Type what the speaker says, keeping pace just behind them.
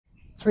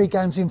3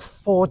 games in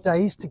 4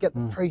 days to get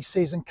the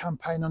pre-season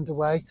campaign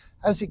underway.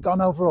 How's it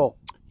gone overall?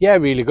 Yeah,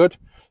 really good.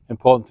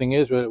 Important thing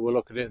is we'll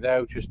look at it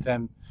there, just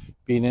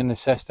being in,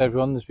 assessed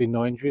everyone. There's been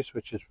no injuries,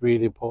 which is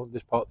really important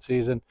this part of the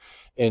season,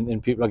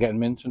 and people are getting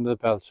minutes under the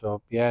belt.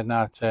 So yeah,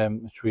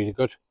 it's really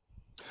good.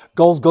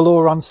 Goals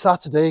galore on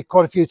Saturday,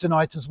 quite a few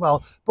tonight as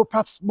well, but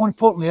perhaps more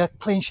importantly, a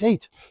clean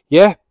sheet.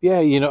 Yeah,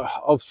 you know,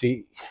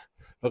 obviously,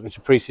 look, it's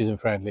a pre-season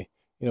friendly.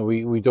 You know,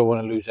 we don't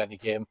want to lose any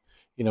game.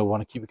 You know,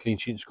 want to keep a clean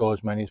sheet and score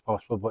as many as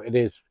possible, but it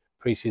is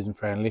pre-season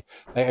friendly.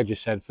 Like I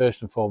just said,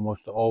 first and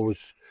foremost, the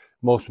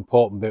most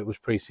important bit was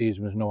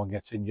pre-season, was no one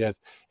gets injured,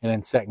 and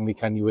then secondly,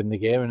 can you win the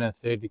game, and then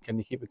thirdly, can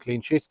you keep a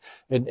clean sheet?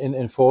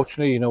 And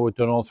fortunately, you know, we've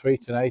done all 3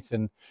 tonight,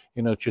 and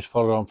you know, just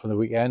follow on from the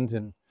weekend,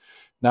 and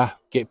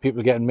get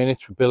people getting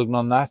minutes. We're building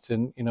on that,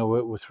 and you know,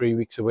 we're 3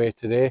 weeks away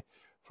today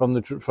from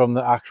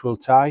the actual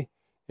tie,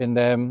 and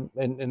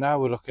now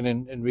we're looking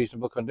in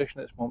reasonable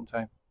condition at this moment in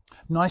time.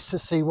 Nice to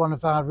see one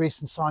of our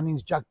recent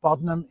signings, Jack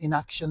Bodnam, in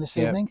action this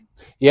evening.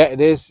 Yeah, it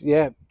is.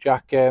 Yeah,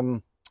 Jack,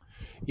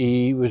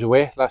 he was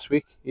away last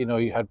week. You know,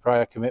 he had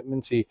prior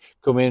commitments. He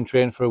come in and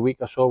trained for a week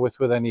or so with,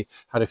 then he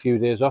had a few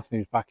days off, and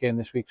he was back in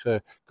this week. So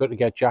good to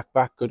get Jack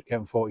back. Good to get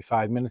him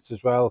 45 minutes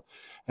as well.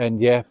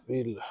 And yeah,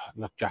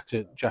 look, Jack's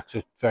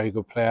a very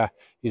good player.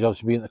 He's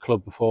obviously been at the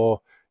club before.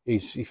 He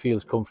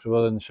feels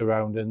comfortable in the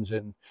surroundings,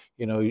 and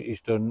you know,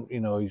 he's done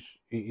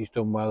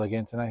well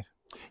again tonight.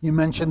 You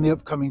mentioned the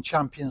upcoming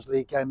Champions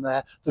League game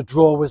there. The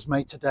draw was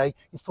made today.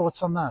 Your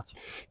thoughts on that?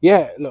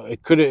 Yeah, look,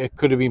 it could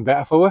have been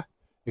better for us.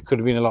 It could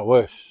have been a lot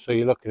worse. So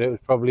you look at it, it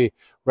was probably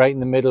right in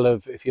the middle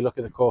of, if you look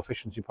at the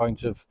coefficient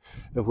point of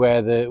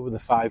where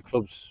the 5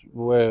 clubs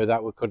were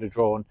that we could have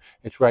drawn,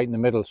 it's right in the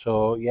middle.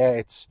 So yeah,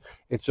 it's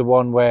a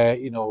one where,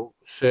 you know,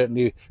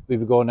 certainly we'd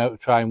be going out to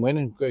try and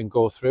win and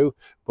go through.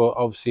 But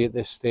obviously at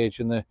this stage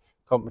in the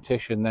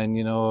competition, then,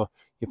 you know,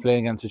 you're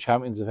playing against the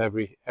champions of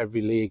every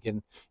league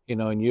in, you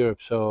know, in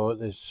Europe. So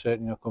there's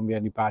certainly not going to be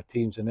any bad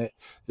teams in it.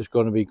 There's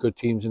going to be good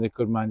teams in it,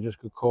 good managers,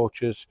 good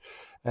coaches.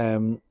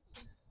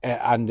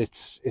 And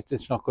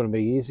it's not going to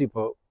be easy,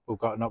 but we've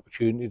got an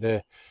opportunity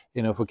to,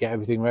 you know, if we get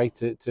everything right,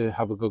 to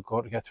have a good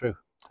goal to get through.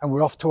 And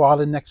we're off to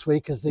Ireland next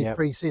week as the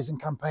pre-season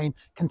campaign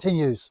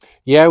continues.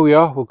 Yeah, we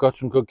are. We've got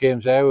some good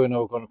games there. We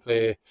know we're going to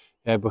play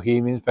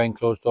Bohemians behind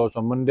closed doors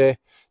on Monday.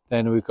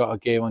 Then we've got a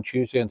game on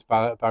Tuesday against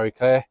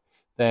Barryclare.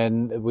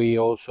 Then we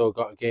also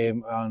got a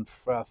game on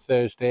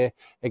Thursday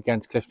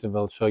against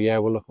Cliftonville. So yeah,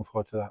 we're looking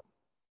forward to that.